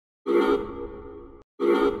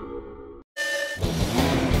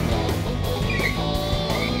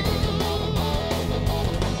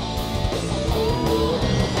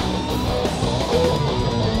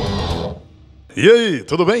E aí,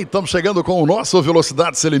 tudo bem? Estamos chegando com o nosso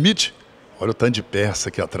Velocidade Sem Limite. Olha o tanto de peça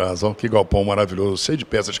aqui atrás, ó, que galpão maravilhoso, cheio de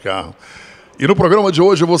peças de carro. E no programa de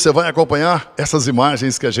hoje você vai acompanhar essas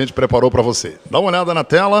imagens que a gente preparou para você. Dá uma olhada na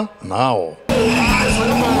tela, now!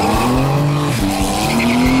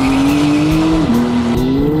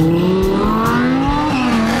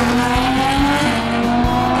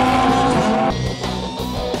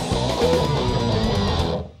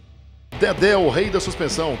 Dedé, o rei da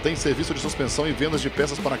suspensão, tem serviço de suspensão e vendas de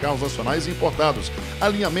peças para carros nacionais e importados,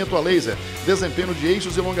 alinhamento a laser, desempenho de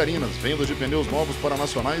eixos e longarinas, vendas de pneus novos para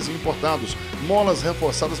nacionais e importados, molas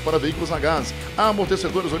reforçadas para veículos a gás,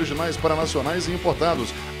 amortecedores originais para nacionais e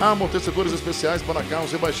importados, amortecedores especiais para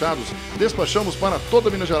carros rebaixados. Despachamos para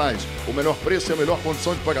toda Minas Gerais. O melhor preço e a melhor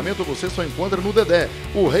condição de pagamento você só encontra no Dedé,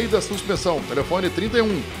 o rei da suspensão. Telefone 31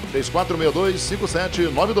 3462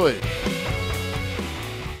 5792.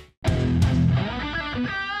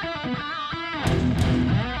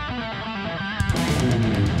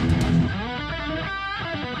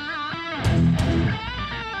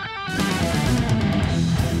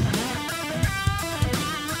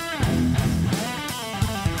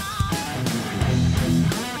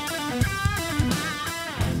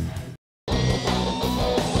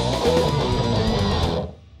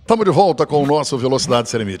 Estamos de volta com o nosso Velocidade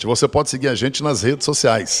Sem Limite. Você pode seguir a gente nas redes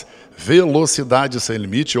sociais. Velocidade Sem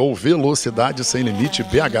Limite ou Velocidade Sem Limite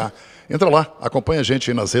BH. Entra lá, acompanha a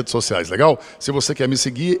gente aí nas redes sociais, legal? Se você quer me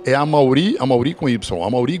seguir, é a Mauri com Y, a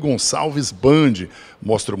Mauri Gonçalves Band.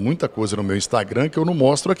 Mostro muita coisa no meu Instagram que eu não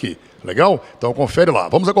mostro aqui, legal? Então confere lá.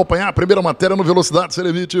 Vamos acompanhar a primeira matéria no Velocidade Sem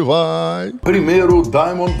Limite, vai! Primeiro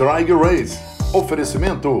Diamond Drag Race.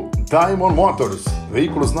 Oferecimento Diamond Motors.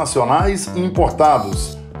 Veículos nacionais e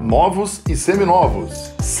importados. Novos e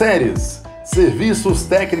seminovos, séries, serviços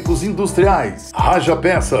técnicos industriais, Raja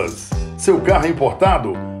Peças. Seu carro é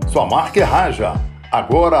importado? Sua marca é Raja.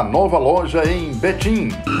 Agora a nova loja em Betim.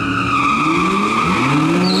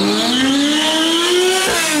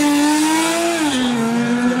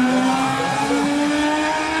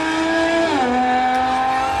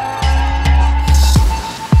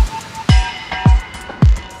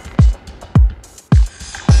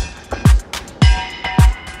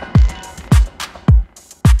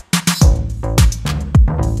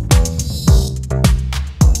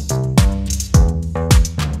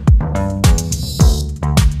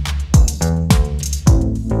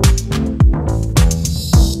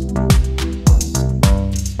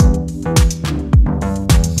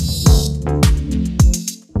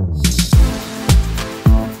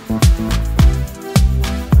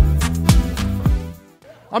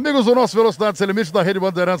 Amigos do nosso Velocidade Sem Limite da Rede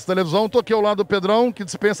Bandeirantes Televisão, estou aqui ao lado do Pedrão, que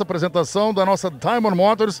dispensa a apresentação da nossa Diamond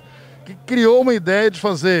Motors, que criou uma ideia de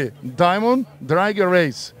fazer Diamond Drag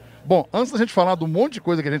Race. Bom, antes da gente falar do monte de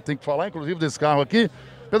coisa que a gente tem que falar, inclusive desse carro aqui,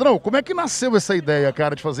 Pedrão, como é que nasceu essa ideia,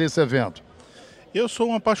 cara, de fazer esse evento? Eu sou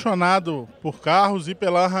um apaixonado por carros e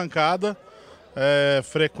pela arrancada.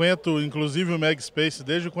 Frequento inclusive o Mag Space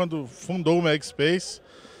desde quando fundou o Mag Space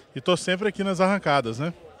e estou sempre aqui nas arrancadas,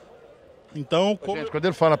 né? Então, gente, quando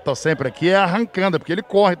ele fala que tá sempre aqui, é arrancando, porque ele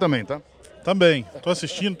corre também, tá? Também. Estou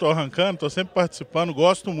assistindo, estou arrancando, estou sempre participando,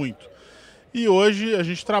 gosto muito. E hoje a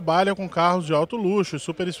gente trabalha com carros de alto luxo,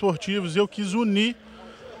 super esportivos, e eu quis unir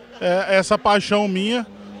essa paixão minha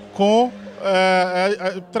com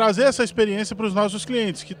trazer essa experiência para os nossos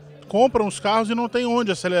clientes, que compram os carros e não tem onde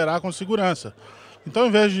acelerar com segurança. Então, ao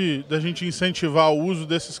invés da gente incentivar o uso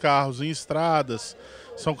desses carros em estradas,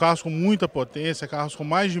 são carros com muita potência, carros com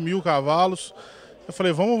mais de 1000 cavalos. Eu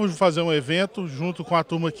falei, vamos fazer um evento junto com a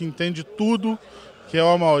turma que entende tudo, que é o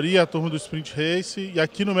Amauri, a turma do Sprint Race, e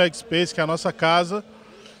aqui no Mag Space, que é a nossa casa.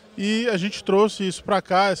 E a gente trouxe isso para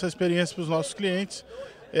cá, essa experiência para os nossos clientes.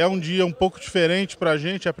 É um dia um pouco diferente para a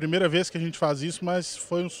gente, é a primeira vez que a gente faz isso, mas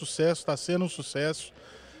foi um sucesso, está sendo um sucesso.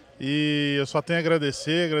 E eu só tenho a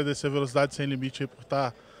agradecer a Velocidade Sem Limite aí por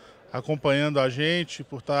estar acompanhando a gente,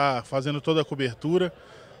 por estar fazendo toda a cobertura.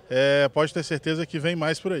 Pode ter certeza que vem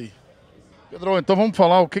mais por aí. Pedro, então vamos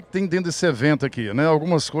falar o que tem dentro desse evento aqui, né?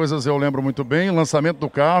 Algumas coisas eu lembro muito bem, lançamento do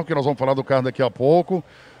carro, que nós vamos falar do carro daqui a pouco.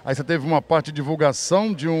 Aí você teve uma parte de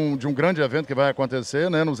divulgação de um grande evento que vai acontecer,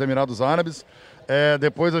 né, nos Emirados Árabes.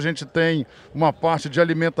 Depois a gente tem uma parte de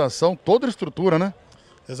alimentação, toda a estrutura, né?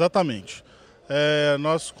 Exatamente.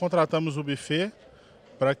 Nós contratamos o buffet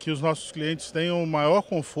para que os nossos clientes tenham o maior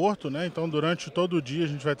conforto, né? Então, durante todo o dia a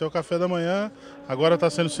gente vai ter o café da manhã, agora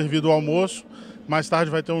está sendo servido o almoço. Mais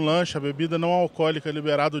tarde vai ter um lanche, a bebida não alcoólica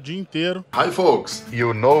liberada o dia inteiro. Hi folks,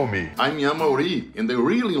 you know me. I'm Amaury and I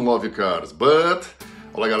really love cars, but...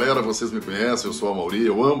 Olá galera, vocês me conhecem, eu sou a Amaury,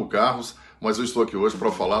 eu amo carros, mas eu estou aqui hoje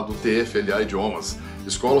para falar do TFLA Idiomas,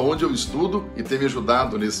 escola onde eu estudo e tem me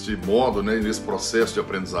ajudado neste modo, nesse processo de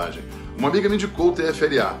aprendizagem. Uma amiga me indicou o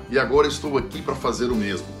TFLA e agora estou aqui para fazer o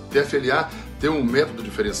mesmo. TFLA tem um método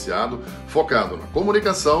diferenciado, focado na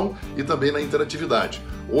comunicação e também na interatividade.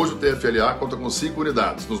 Hoje o TFLA conta com 5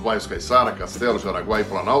 unidades, nos bairros Caiçara, Castelo, Jaraguá e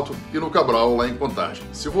Planalto e no Cabral, lá em Contagem.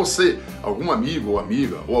 Se você, algum amigo ou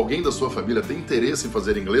amiga ou alguém da sua família tem interesse em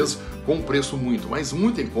fazer inglês com um preço muito, mas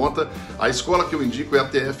muito em conta, a escola que eu indico é a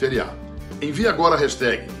TFLA. Envie agora a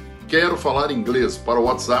hashtag Quero Falar Inglês para o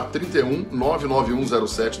WhatsApp 31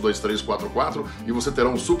 99107 2344 e você terá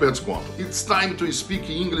um super desconto. It's time to speak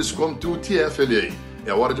English come to TFLA.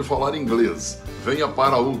 É hora de falar inglês. Venha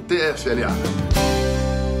para o TFLA.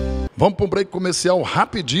 Vamos para um break comercial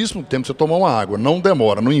rapidíssimo, tempo para você tomar uma água, não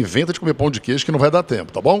demora, não inventa de comer pão de queijo que não vai dar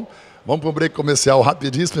tempo, tá bom? Vamos para um break comercial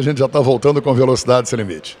rapidíssimo, a gente já está voltando com Velocidade Sem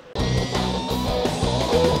Limite.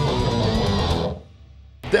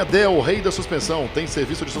 Dedé, o rei da suspensão, tem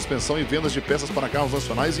serviço de suspensão e vendas de peças para carros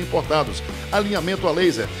nacionais e importados, alinhamento a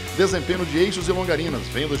laser, desempenho de eixos e longarinas,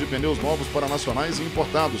 vendas de pneus novos para nacionais e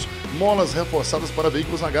importados, molas reforçadas para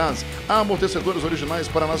veículos a gás, amortecedores originais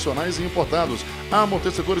para nacionais e importados,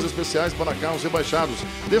 amortecedores especiais para carros rebaixados.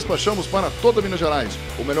 Despachamos para toda Minas Gerais.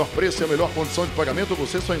 O melhor preço e a melhor condição de pagamento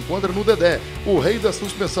você só encontra no Dedé, o rei da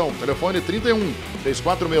suspensão. Telefone 31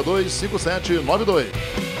 3462 5792.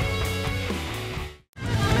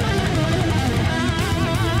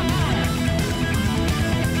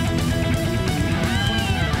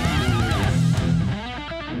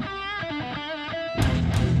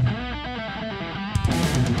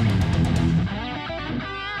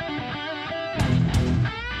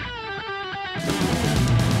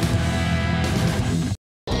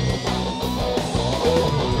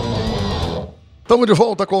 Estamos de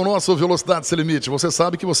volta com o nosso Velocidade Sem Limite. Você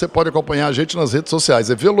sabe que você pode acompanhar a gente nas redes sociais.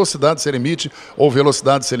 É Velocidade Sem Limite ou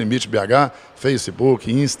Velocidade Sem Limite BH,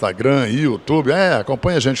 Facebook, Instagram, YouTube.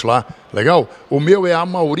 Acompanha a gente lá. Legal? O meu é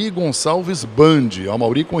Amaury Gonçalves Band,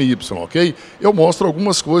 Amaury com Y, ok? Eu mostro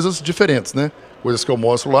algumas coisas diferentes, né? Coisas que eu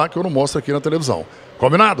mostro lá que eu não mostro aqui na televisão.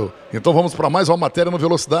 Combinado? Então vamos para mais uma matéria no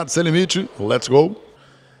Velocidade Sem Limite. Let's go!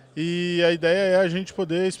 E a ideia é a gente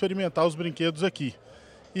poder experimentar os brinquedos aqui.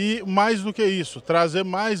 E mais do que isso, trazer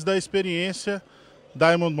mais da experiência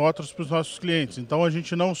Diamond Motors para os nossos clientes. Então a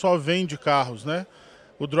gente não só vende carros, né?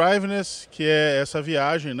 O Driveness, que é essa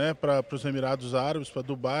viagem, né, para os Emirados Árabes, para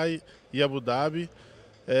Dubai e Abu Dhabi,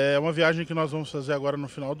 é uma viagem que nós vamos fazer agora no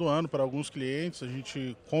final do ano para alguns clientes. A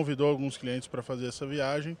gente convidou alguns clientes para fazer essa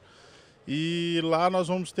viagem. E lá nós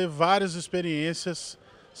vamos ter várias experiências,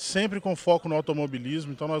 sempre com foco no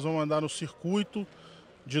automobilismo. Então nós vamos andar no circuito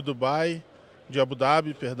de Abu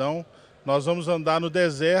Dhabi, perdão. Nós vamos andar no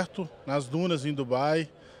deserto, nas dunas em Dubai.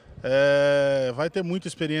 Vai ter muita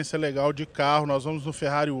experiência legal de carro. Nós vamos no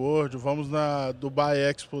Ferrari World, vamos na Dubai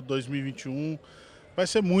Expo 2021. Vai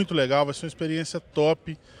ser muito legal, vai ser uma experiência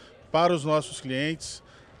top para os nossos clientes.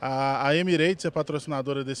 A Emirates é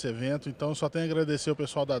patrocinadora desse evento, então só tenho a agradecer ao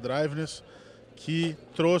pessoal da Driveness que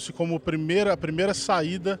trouxe como a primeira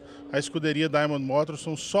saída a escuderia Diamond Motors.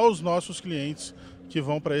 São só os nossos clientes que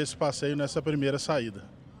vão para esse passeio nessa primeira saída.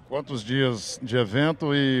 Quantos dias de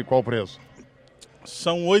evento e qual o preço?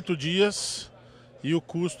 São 8 dias e o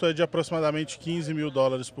custo é de aproximadamente $15 mil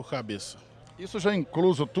por cabeça. Isso já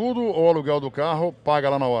incluso tudo ou o aluguel do carro paga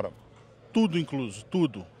lá na hora? Tudo incluso,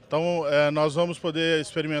 tudo. Então nós vamos poder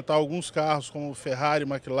experimentar alguns carros como Ferrari,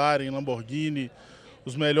 McLaren, Lamborghini,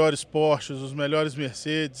 os melhores Porsches, os melhores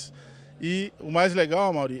Mercedes. E o mais legal,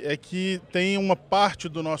 Amaury, é que tem uma parte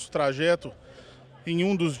do nosso trajeto em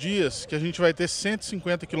um dos dias que a gente vai ter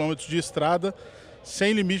 150 km de estrada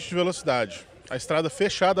sem limite de velocidade. A estrada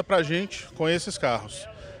fechada para a gente com esses carros.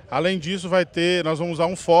 Além disso, nós vamos usar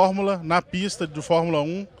um Fórmula na pista do Fórmula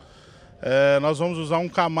 1. Nós vamos usar um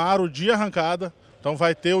Camaro de arrancada. Então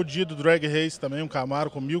vai ter o dia do Drag Race também, um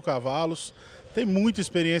Camaro com 1000 cavalos. Tem muita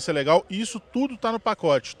experiência legal. Isso tudo está no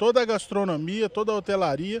pacote. Toda a gastronomia, toda a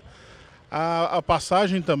hotelaria. A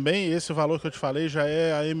passagem também, esse valor que eu te falei, já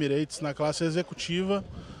é a Emirates na classe executiva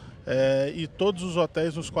e todos os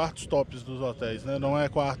hotéis nos quartos tops dos hotéis, né? Não é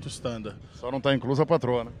quarto standard. Só não está inclusa a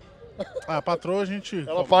patroa, né? A patroa a gente...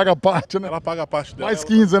 Ela paga a parte, né? Ela paga a parte dela. Mais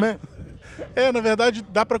 15, né? Na verdade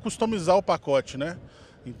dá para customizar o pacote, né?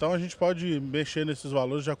 Então a gente pode mexer nesses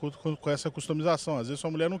valores de acordo com essa customização. Às vezes a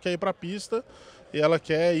mulher não quer ir para a pista e ela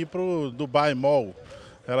quer ir para o Dubai Mall.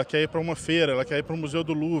 ela quer ir para uma feira, ela quer ir para o Museu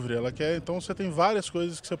do Louvre, ela quer... Então você tem várias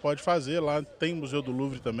coisas que você pode fazer, lá tem o Museu do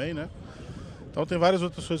Louvre também, né? Então tem várias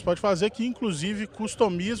outras coisas que você pode fazer que inclusive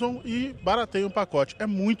customizam e barateiam o pacote. É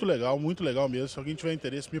muito legal mesmo. Se alguém tiver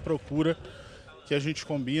interesse, me procura, que a gente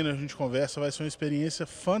combina, a gente conversa, vai ser uma experiência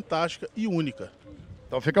fantástica e única.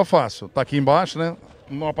 Então fica fácil, tá aqui embaixo, né?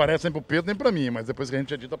 Não aparece nem pro Pedro nem pra mim, mas depois que a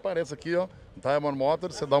gente edita aparece aqui, ó, Diamond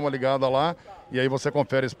Motors, você dá uma ligada lá e aí você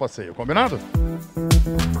confere esse passeio, combinado?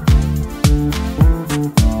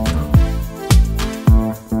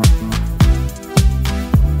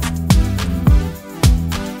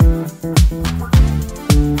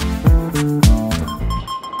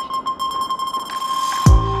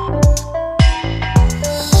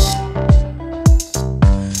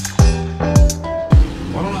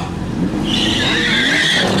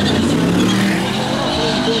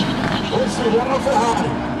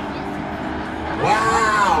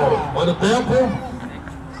 Olha o tempo.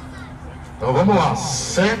 Então vamos lá.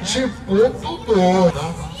 7.2,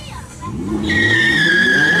 tá?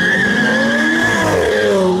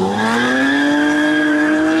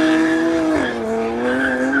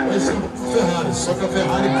 Esse é o Ferrari, só que a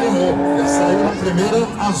Ferrari queimou. Já saiu na primeira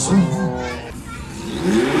azul.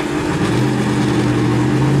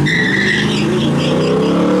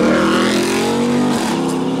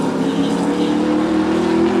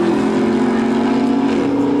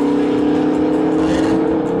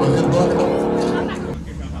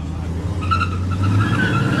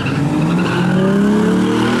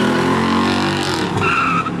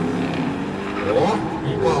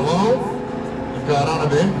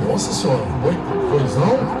 Nossa senhora,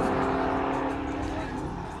 coisão.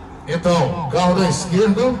 Então, carro da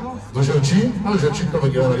esquerda do Jantinho. Olha o Jantinho que estava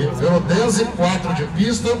guiando ali. Virou 10,4 de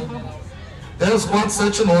pista,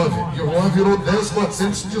 10,479. E o Juan virou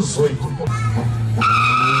 10,418.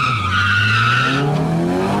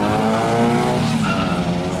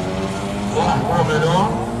 Largou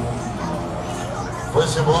melhor.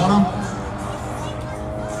 Foi-se embora.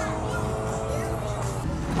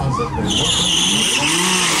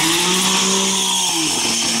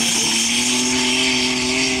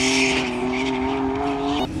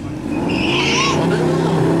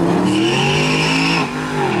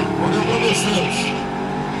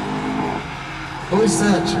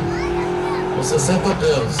 Com 60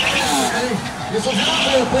 pesos. Isso vira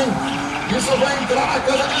tempo, hein? Isso vai entrar na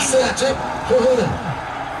casa de 7, hein? Deixa eu ver.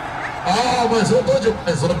 Ah, mas eu tô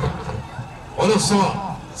demais. Olha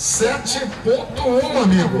só. 7.1,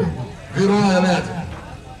 amigo. Virou a elétrica.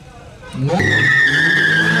 O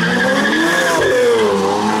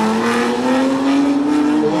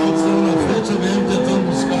outro na frente, a BM tentando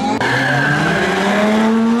buscar.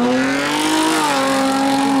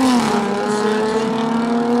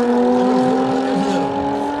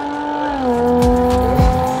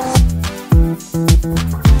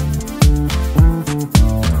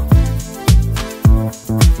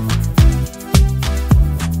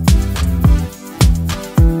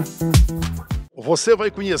 Você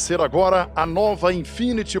vai conhecer agora a nova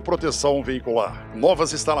Infinity Proteção Veicular.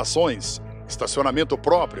 Novas instalações, estacionamento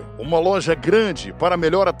próprio, uma loja grande para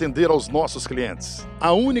melhor atender aos nossos clientes.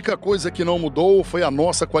 A única coisa que não mudou foi a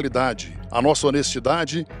nossa qualidade, a nossa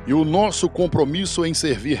honestidade e o nosso compromisso em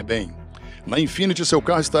servir bem. Na Infinity, seu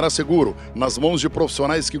carro estará seguro, nas mãos de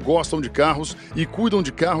profissionais que gostam de carros e cuidam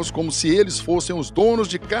de carros como se eles fossem os donos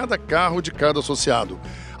de cada carro de cada associado.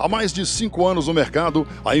 Há mais de 5 anos no mercado,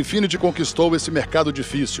 a Infinity conquistou esse mercado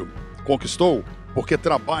difícil. Conquistou porque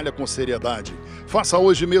trabalha com seriedade. Faça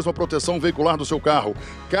hoje mesmo a proteção veicular do seu carro.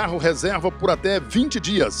 Carro reserva por até 20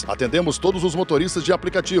 dias. Atendemos todos os motoristas de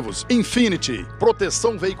aplicativos. Infinity,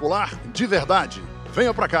 proteção veicular de verdade.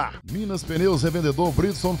 Venha pra cá! Minas Pneus Revendedor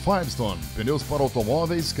Bridgestone Firestone. Pneus para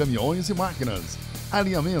automóveis, caminhões e máquinas.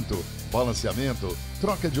 Alinhamento, balanceamento,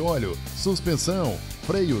 troca de óleo, suspensão,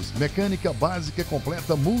 freios, mecânica básica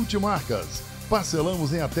completa multimarcas.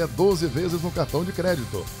 Parcelamos em até 12 vezes no cartão de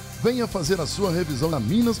crédito. Venha fazer a sua revisão na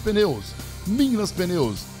Minas Pneus. Minas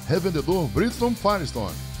Pneus, Revendedor Bridgestone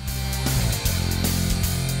Firestone.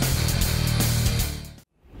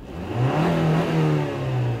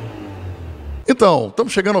 Então,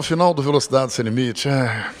 estamos chegando ao final do Velocidade Sem Limite.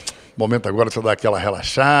 Momento agora de você dar aquela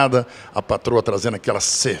relaxada, a patroa trazendo aquela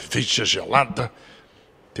cerveja gelada.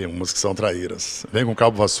 Tem umas que são traíras. Vem com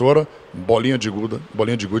cabo vassoura, bolinha de gude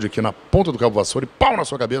aqui na ponta do cabo vassoura e pau na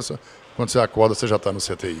sua cabeça. Quando você acorda, você já está no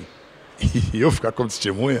CTI. E eu ficar como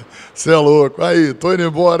testemunha? Você é louco. Aí, tô indo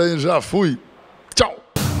embora, hein? Já fui. Tchau.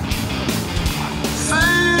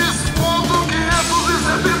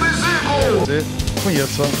 6.575. Você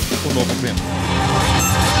conheça o novo cliente.